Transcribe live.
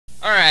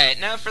Alright,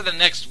 now for the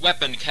next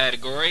weapon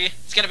category.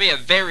 It's gonna be a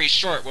very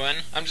short one.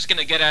 I'm just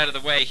gonna get out of the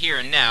way here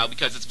and now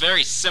because it's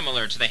very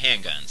similar to the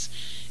handguns.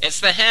 It's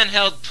the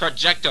handheld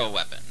projectile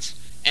weapons.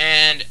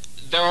 And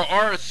there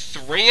are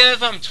 3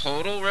 of them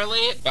total,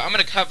 really, but I'm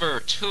gonna cover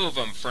 2 of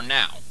them for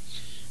now.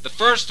 The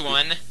first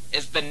one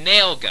is the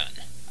nail gun,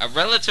 a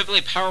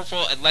relatively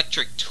powerful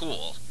electric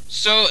tool.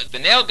 So, the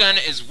nail gun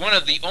is one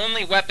of the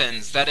only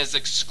weapons that is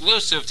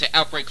exclusive to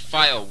Outbreak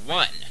File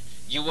 1.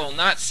 You will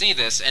not see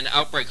this in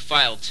Outbreak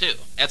File 2.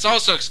 It's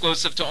also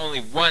exclusive to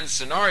only one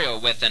scenario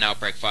within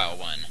Outbreak File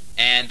 1,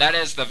 and that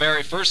is the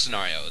very first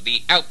scenario,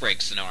 the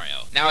Outbreak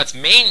scenario. Now, its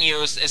main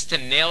use is to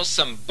nail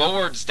some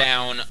boards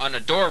down on a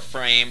door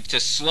frame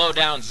to slow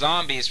down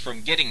zombies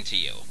from getting to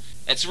you.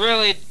 It's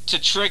really to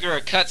trigger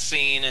a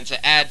cutscene and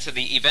to add to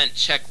the event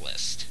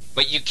checklist.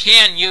 But you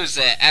can use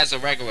it as a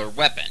regular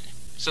weapon.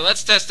 So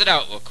let's test it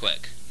out real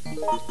quick.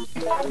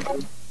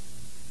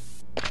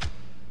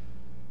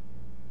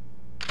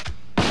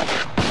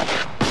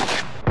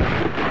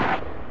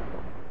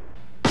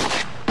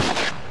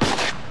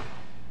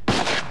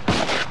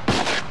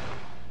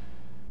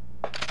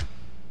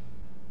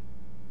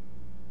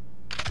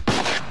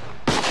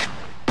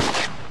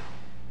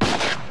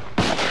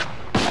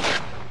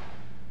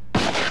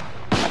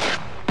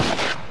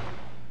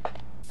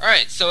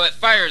 Alright, so it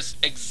fires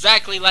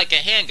exactly like a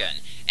handgun,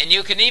 and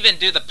you can even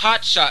do the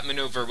pot shot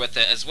maneuver with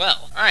it as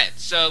well. Alright,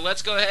 so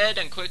let's go ahead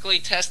and quickly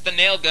test the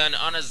nail gun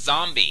on a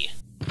zombie.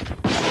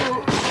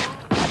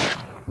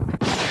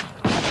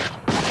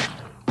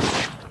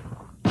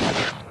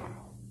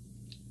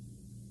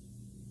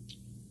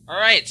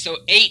 Alright, so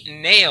 8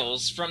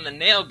 nails from the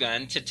nail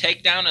gun to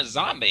take down a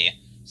zombie.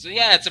 So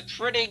yeah, it's a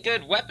pretty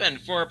good weapon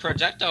for a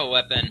projectile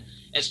weapon.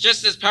 It's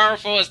just as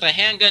powerful as the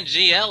handgun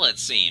GL, it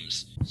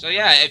seems. So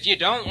yeah, if you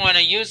don't want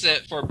to use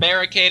it for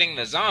barricading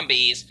the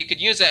zombies, you could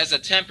use it as a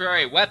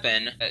temporary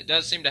weapon. It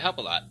does seem to help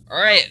a lot.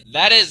 Alright,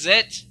 that is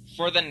it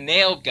for the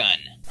nail gun.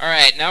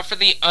 Alright, now for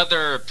the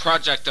other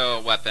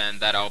projectile weapon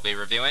that I'll be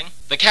reviewing.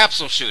 The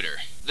capsule shooter.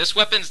 This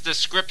weapon's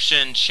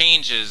description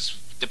changes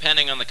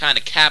depending on the kind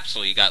of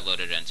capsule you got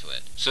loaded into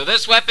it. So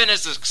this weapon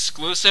is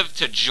exclusive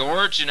to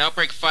George in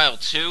Outbreak File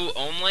 2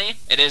 only.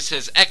 It is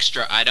his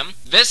extra item.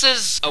 This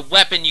is a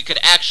weapon you could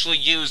actually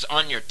use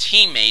on your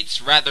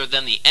teammates rather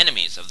than the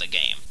enemies of the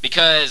game.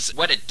 Because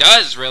what it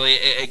does really,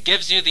 it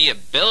gives you the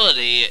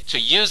ability to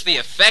use the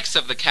effects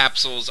of the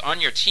capsules on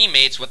your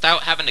teammates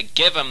without having to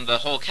give them the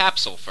whole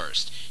capsule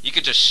first. You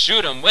could just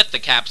shoot them with the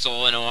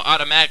capsule and it will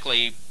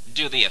automatically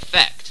do the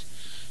effect.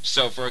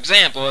 So, for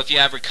example, if you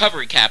have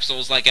recovery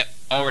capsules like it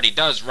already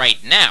does right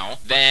now,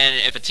 then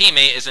if a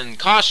teammate is in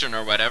caution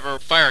or whatever,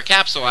 fire a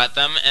capsule at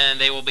them and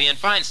they will be in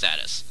fine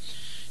status.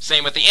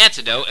 Same with the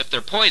antidote. If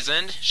they're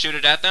poisoned, shoot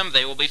it at them,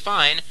 they will be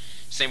fine.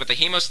 Same with the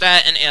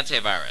hemostat and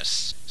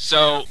antivirus.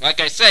 So,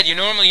 like I said, you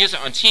normally use it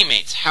on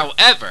teammates.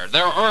 However,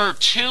 there are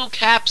 2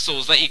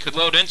 capsules that you could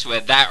load into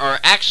it that are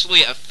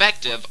actually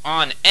effective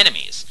on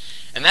enemies.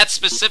 And that's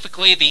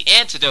specifically the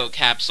antidote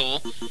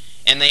capsule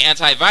and the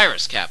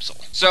antivirus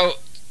capsule. So,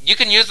 you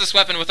can use this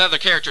weapon with other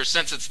characters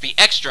since it's the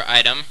extra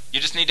item. You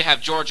just need to have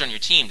George on your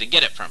team to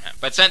get it from him.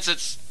 But since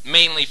it's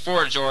mainly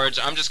for George,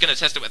 I'm just going to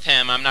test it with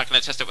him. I'm not going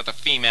to test it with a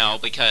female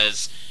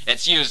because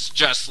it's used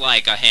just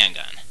like a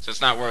handgun. So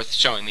it's not worth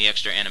showing the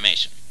extra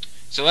animation.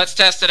 So let's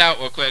test it out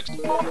real quick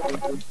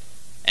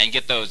and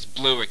get those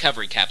blue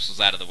recovery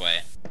capsules out of the way.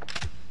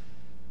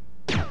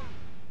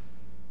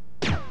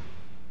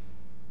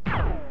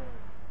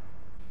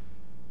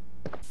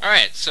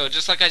 Alright, so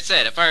just like I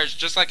said, it fires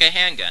just like a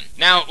handgun.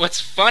 Now,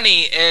 what's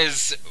funny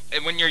is,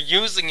 when you're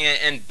using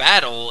it in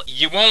battle,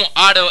 you won't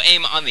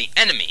auto-aim on the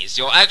enemies.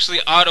 You'll actually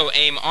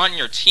auto-aim on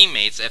your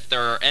teammates if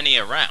there are any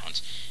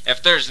around.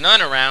 If there's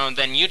none around,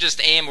 then you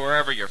just aim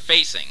wherever you're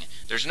facing.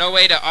 There's no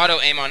way to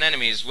auto-aim on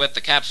enemies with the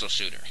capsule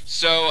shooter.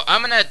 So,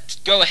 I'm gonna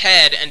go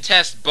ahead and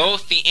test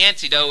both the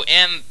antidote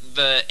and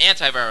the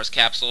antivirus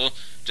capsule,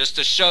 just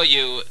to show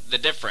you the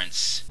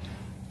difference.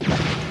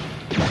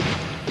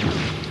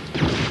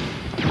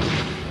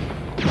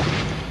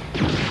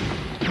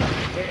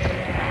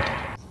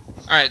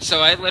 Alright, so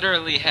I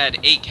literally had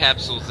 8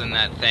 capsules in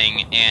that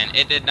thing, and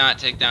it did not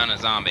take down a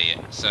zombie.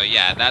 So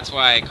yeah, that's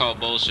why I call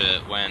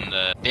bullshit when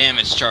the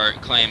damage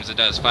chart claims it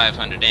does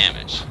 500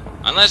 damage.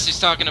 Unless he's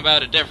talking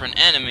about a different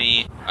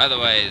enemy,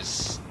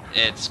 otherwise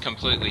it's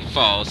completely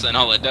false, and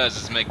all it does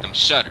is make them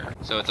shudder.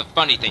 So it's a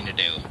funny thing to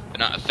do, but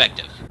not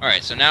effective.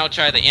 Alright, so now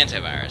try the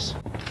antivirus.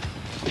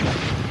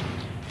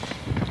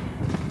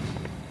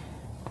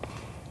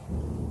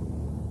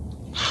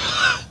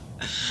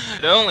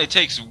 It only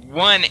takes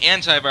 1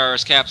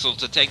 antivirus capsule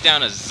to take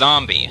down a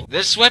zombie.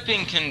 This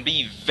weapon can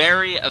be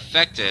very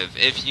effective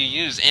if you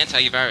use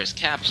antivirus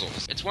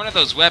capsules. It's one of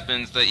those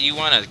weapons that you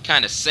want to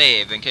kind of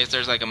save in case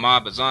there's like a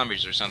mob of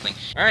zombies or something.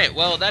 Alright,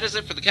 well that is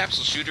it for the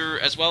capsule shooter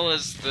as well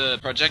as the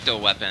projectile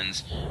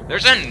weapons.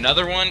 There's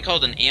another one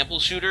called an ample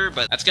shooter,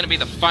 but that's going to be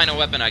the final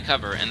weapon I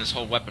cover in this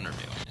whole weapon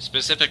review.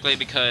 Specifically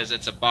because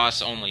it's a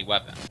boss only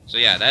weapon. So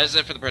yeah, that is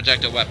it for the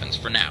projectile weapons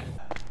for now.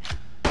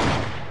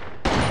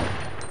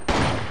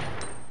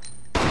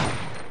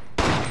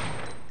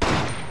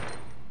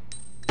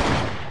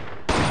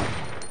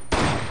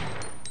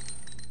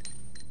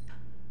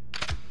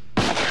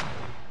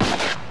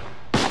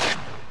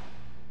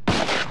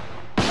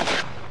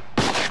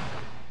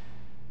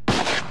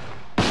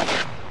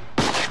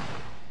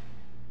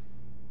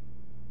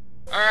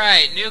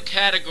 Alright, new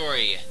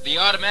category, the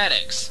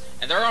automatics.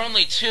 And there are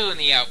only 2 in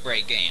the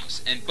Outbreak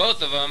games, and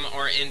both of them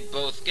are in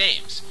both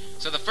games.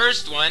 So the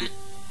first one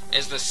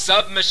is the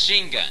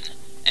Submachine gun,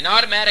 an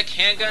automatic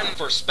handgun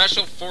for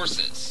special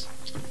forces.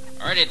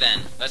 Alrighty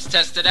then, let's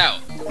test it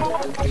out.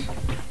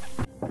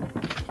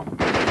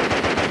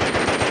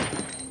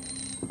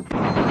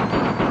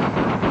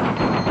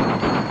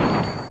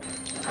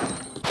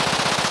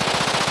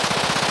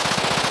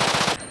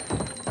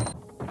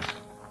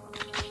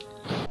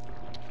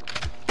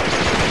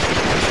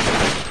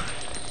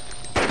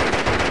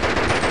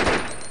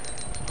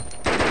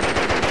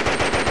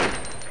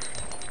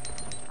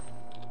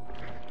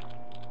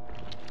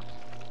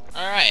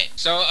 Alright,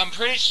 so I'm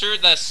pretty sure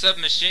the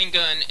submachine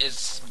gun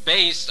is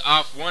based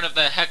off one of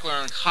the Heckler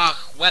and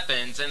Koch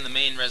weapons in the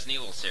main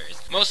Resident Evil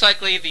series. Most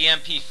likely the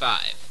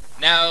MP5.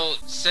 Now,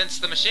 since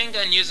the machine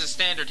gun uses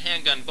standard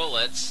handgun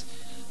bullets,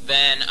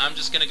 then I'm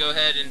just gonna go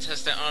ahead and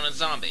test it on a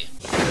zombie.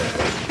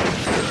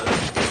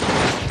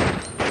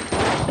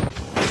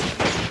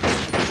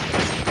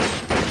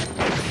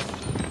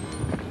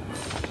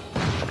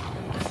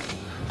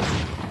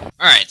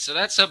 Alright, so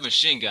that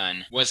submachine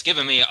gun was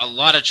giving me a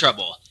lot of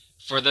trouble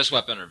for this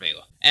weapon review.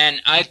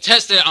 And I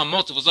tested it on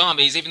multiple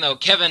zombies, even though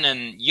Kevin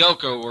and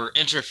Yoko were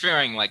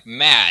interfering like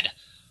mad.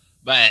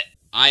 But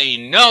I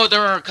know there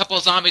were a couple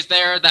of zombies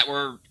there that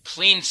were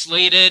clean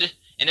slated,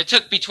 and it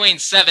took between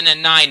 7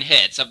 and 9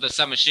 hits of the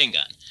submachine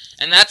gun.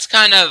 And that's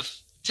kind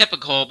of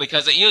typical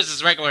because it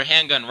uses regular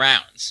handgun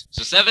rounds.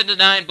 So 7 to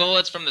 9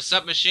 bullets from the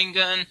submachine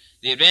gun.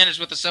 The advantage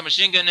with the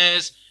submachine gun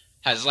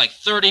has like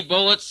 30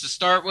 bullets to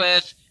start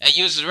with. It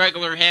uses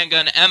regular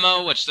handgun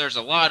ammo, which there's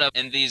a lot of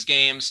in these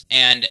games,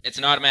 and it's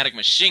an automatic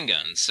machine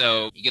gun,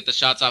 so you get the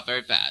shots off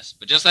very fast.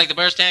 But just like the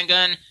burst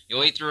handgun,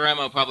 you'll eat through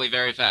ammo probably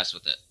very fast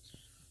with it.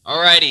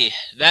 Alrighty,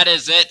 that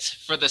is it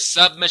for the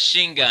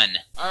submachine gun.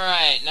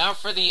 Alright, now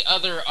for the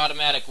other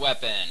automatic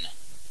weapon,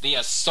 the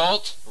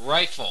assault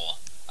rifle.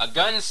 A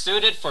gun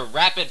suited for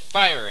rapid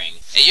firing.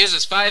 It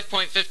uses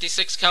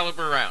 5.56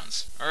 caliber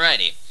rounds.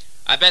 Alrighty.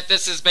 I bet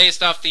this is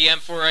based off the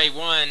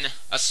M4A1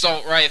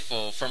 assault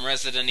rifle from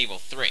Resident Evil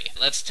 3.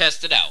 Let's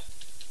test it out.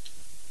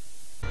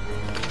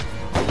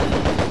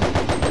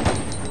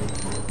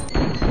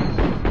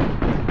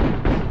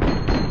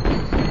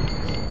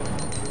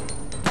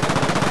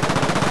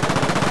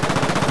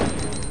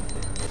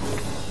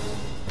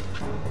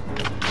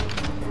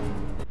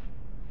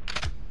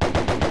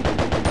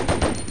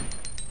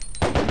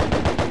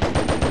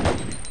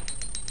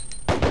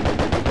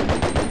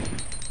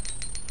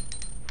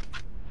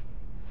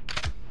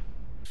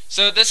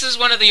 So this is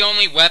one of the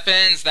only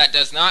weapons that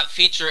does not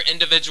feature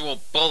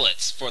individual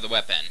bullets for the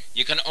weapon.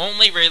 You can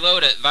only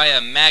reload it via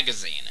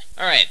magazine.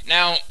 Alright,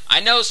 now, I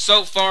know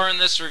so far in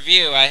this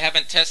review I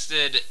haven't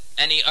tested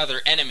any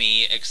other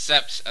enemy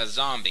except a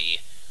zombie,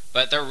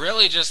 but they're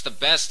really just the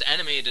best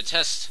enemy to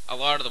test a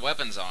lot of the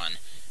weapons on,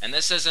 and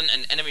this isn't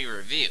an enemy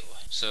review,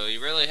 so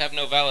you really have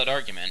no valid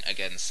argument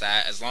against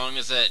that as long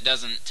as it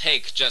doesn't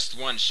take just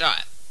one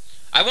shot.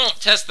 I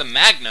won't test the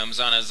magnums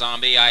on a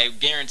zombie, I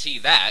guarantee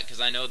that, because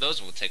I know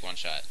those will take one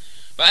shot.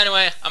 But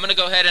anyway, I'm gonna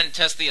go ahead and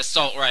test the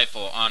assault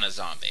rifle on a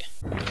zombie.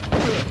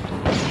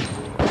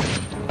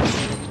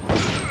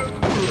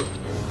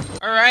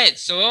 Alright,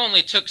 so it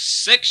only took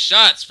 6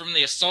 shots from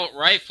the assault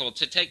rifle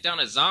to take down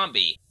a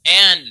zombie.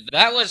 And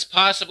that was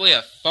possibly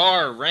a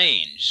far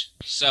range.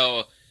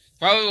 So,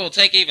 probably will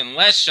take even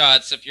less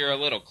shots if you're a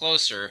little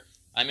closer.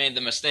 I made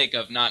the mistake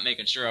of not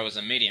making sure I was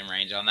in medium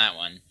range on that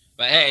one.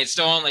 But hey, it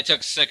still only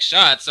took 6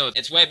 shots, so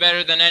it's way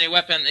better than any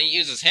weapon that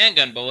uses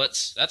handgun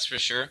bullets, that's for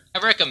sure. I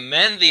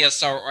recommend the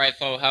assault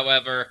rifle,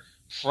 however,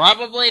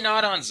 probably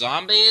not on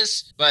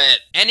zombies, but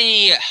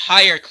any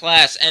higher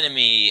class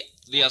enemy,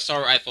 the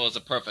assault rifle is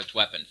a perfect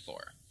weapon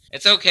for.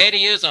 It's okay to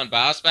use on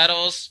boss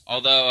battles,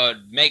 although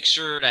I'd make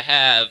sure to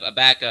have a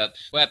backup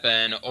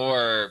weapon,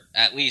 or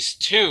at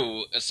least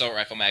 2 assault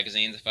rifle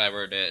magazines if I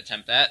were to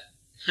attempt that.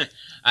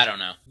 I don't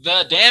know.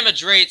 The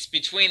damage rates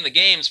between the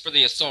games for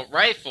the assault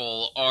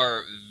rifle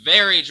are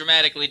very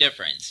dramatically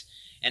different.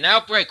 In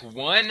Outbreak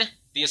 1,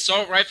 the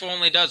assault rifle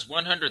only does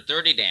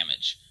 130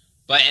 damage.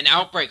 But in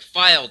Outbreak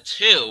File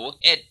 2,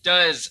 it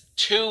does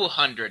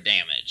 200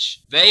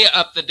 damage. They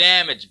up the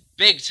damage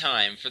big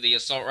time for the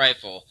assault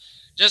rifle.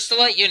 Just to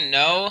let you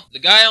know, the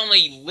guy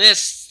only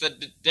lists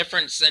the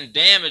difference in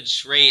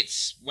damage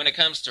rates when it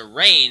comes to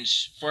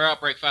range for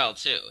Outbreak File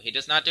 2. He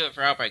does not do it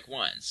for Outbreak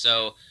 1,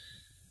 so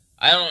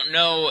I don't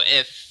know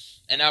if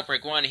in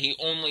Outbreak 1 he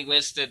only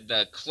listed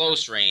the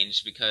close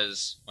range,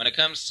 because when it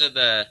comes to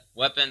the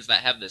weapons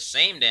that have the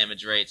same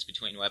damage rates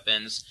between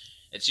weapons,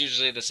 it's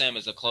usually the same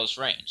as the close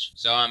range.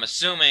 So I'm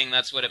assuming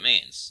that's what it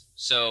means.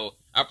 So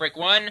Outbreak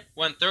 1,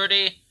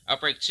 130,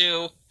 Outbreak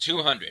 2,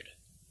 200.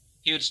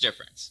 Huge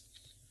difference.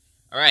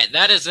 Alright,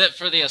 that is it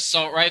for the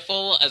assault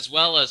rifle, as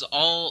well as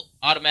all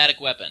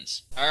automatic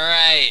weapons.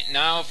 Alright,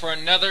 now for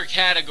another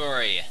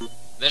category.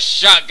 The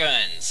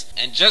shotguns.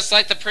 And just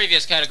like the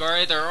previous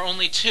category, there are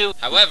only 2.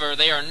 However,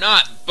 they are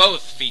not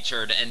both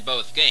featured in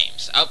both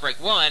games.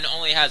 Outbreak 1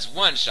 only has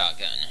 1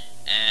 shotgun,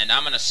 and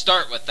I'm going to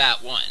start with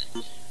that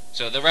one.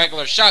 So the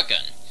regular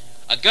shotgun.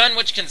 A gun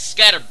which can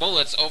scatter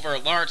bullets over a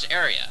large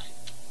area.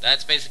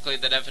 That's basically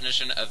the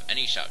definition of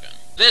any shotgun.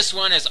 This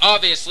one is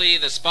obviously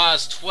the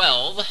SPAS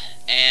 12,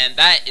 and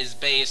that is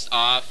based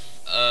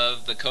off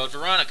of the Code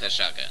Veronica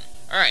shotgun.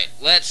 Alright,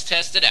 let's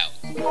test it out.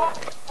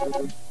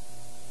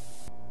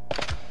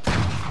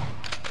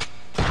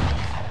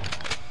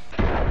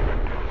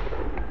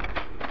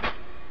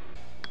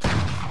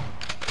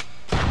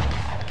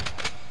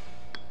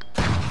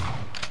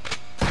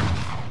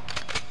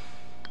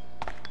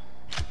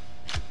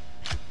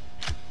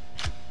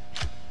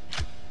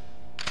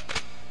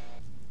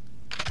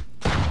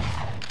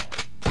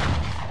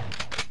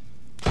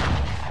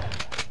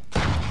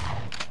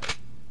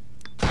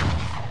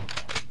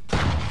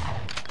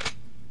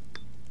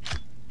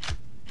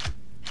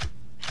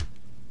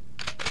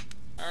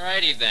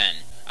 Alrighty then.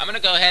 I'm gonna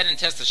go ahead and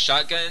test the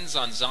shotguns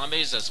on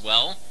zombies as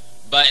well,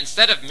 but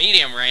instead of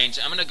medium range,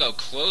 I'm gonna go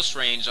close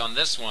range on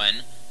this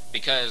one,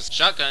 because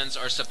shotguns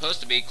are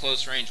supposed to be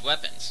close range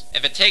weapons.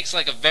 If it takes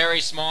like a very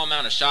small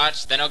amount of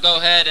shots, then I'll go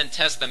ahead and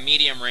test the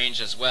medium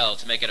range as well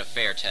to make it a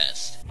fair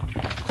test.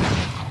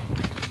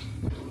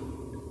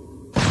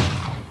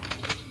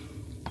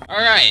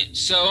 Alright,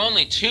 so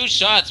only 2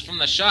 shots from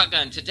the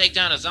shotgun to take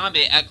down a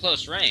zombie at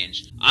close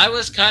range. I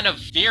was kind of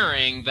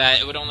fearing that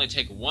it would only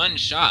take 1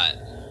 shot,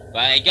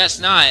 but I guess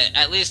not,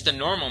 at least in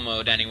normal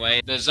mode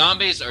anyway. The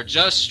zombies are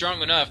just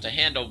strong enough to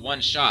handle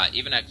 1 shot,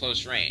 even at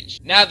close range.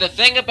 Now the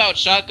thing about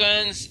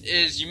shotguns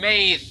is you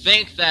may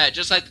think that,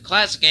 just like the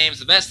classic games,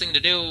 the best thing to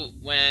do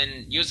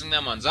when using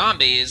them on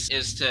zombies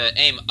is to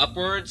aim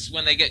upwards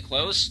when they get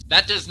close.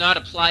 That does not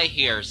apply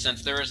here,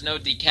 since there is no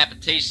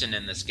decapitation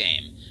in this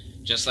game.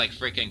 Just like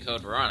freaking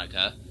Code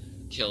Veronica,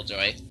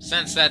 Killjoy.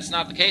 Since that's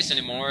not the case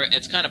anymore,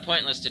 it's kind of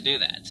pointless to do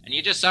that. And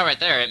you just saw right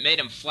there, it made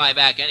him fly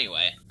back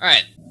anyway.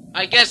 Alright,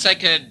 I guess I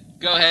could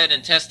go ahead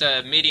and test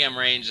a medium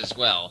range as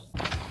well.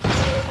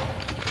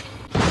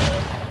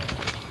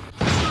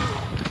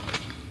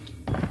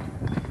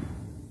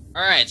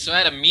 Alright, so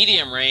at a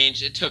medium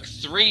range, it took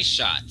 3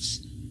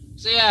 shots.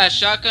 So yeah,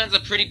 shotgun's a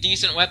pretty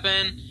decent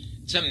weapon.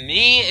 To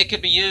me, it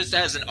could be used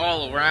as an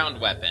all-around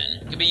weapon.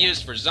 It could be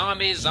used for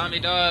zombies, zombie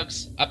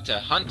dogs, up to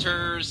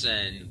hunters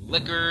and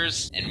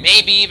lickers, and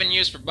maybe even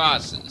used for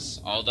bosses.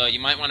 Although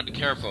you might want to be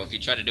careful if you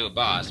try to do a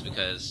boss,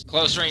 because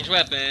close-range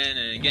weapon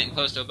and getting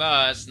close to a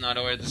boss, not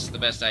always the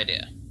best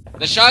idea.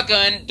 The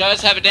shotgun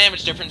does have a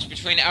damage difference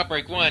between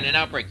Outbreak 1 and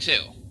Outbreak 2.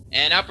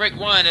 In Outbreak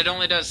 1, it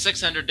only does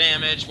 600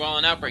 damage, while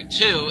in Outbreak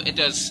 2, it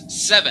does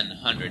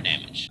 700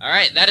 damage.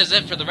 Alright, that is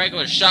it for the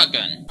regular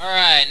shotgun.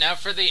 Alright, now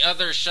for the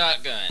other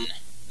shotgun.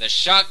 The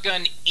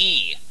Shotgun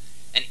E.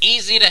 An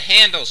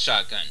easy-to-handle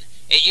shotgun.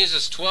 It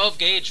uses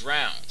 12-gauge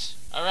rounds.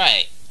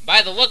 Alright,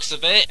 by the looks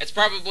of it, it's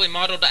probably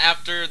modeled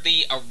after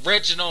the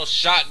original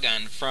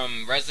shotgun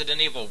from Resident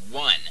Evil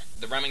 1.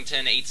 The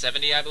Remington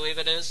 870, I believe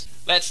it is.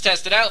 Let's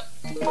test it out.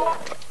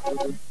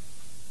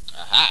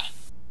 Aha.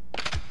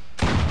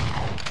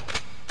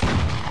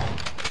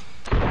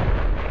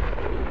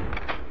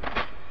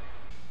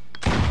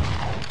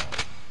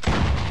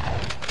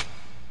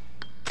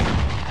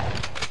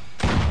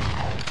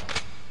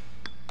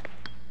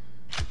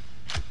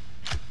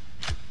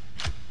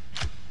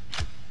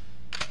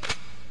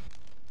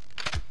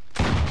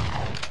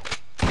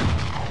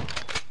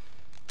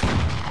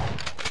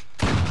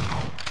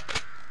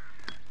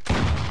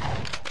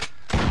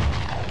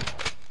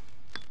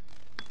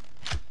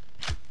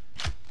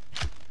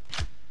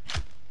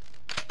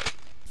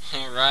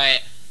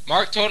 Right.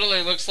 Mark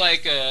totally looks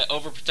like an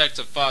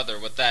overprotective father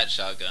with that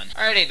shotgun.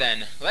 Alrighty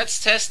then,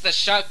 let's test the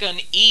Shotgun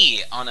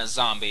E on a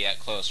zombie at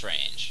close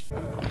range.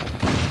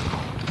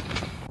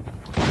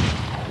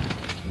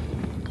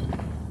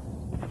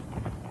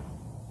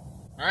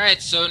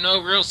 Alright, so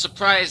no real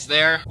surprise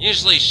there.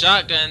 Usually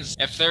shotguns,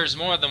 if there's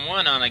more than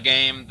one on a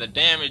game, the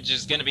damage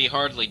is gonna be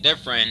hardly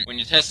different when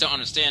you test it on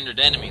a standard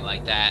enemy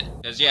like that.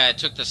 Because yeah, it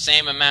took the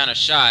same amount of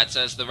shots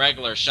as the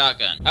regular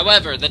shotgun.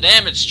 However, the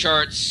damage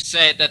charts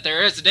say that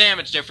there is a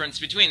damage difference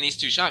between these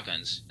 2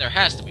 shotguns. There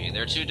has to be,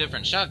 they're 2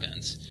 different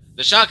shotguns.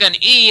 The Shotgun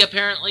E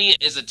apparently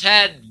is a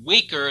tad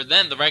weaker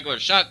than the regular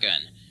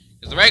shotgun.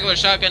 Because the regular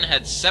shotgun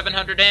had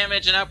 700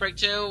 damage in Outbreak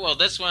 2, while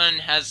this one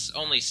has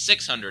only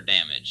 600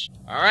 damage.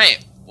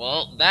 Alright,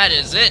 well, that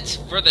is it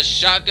for the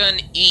Shotgun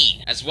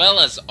E, as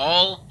well as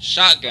all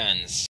shotguns.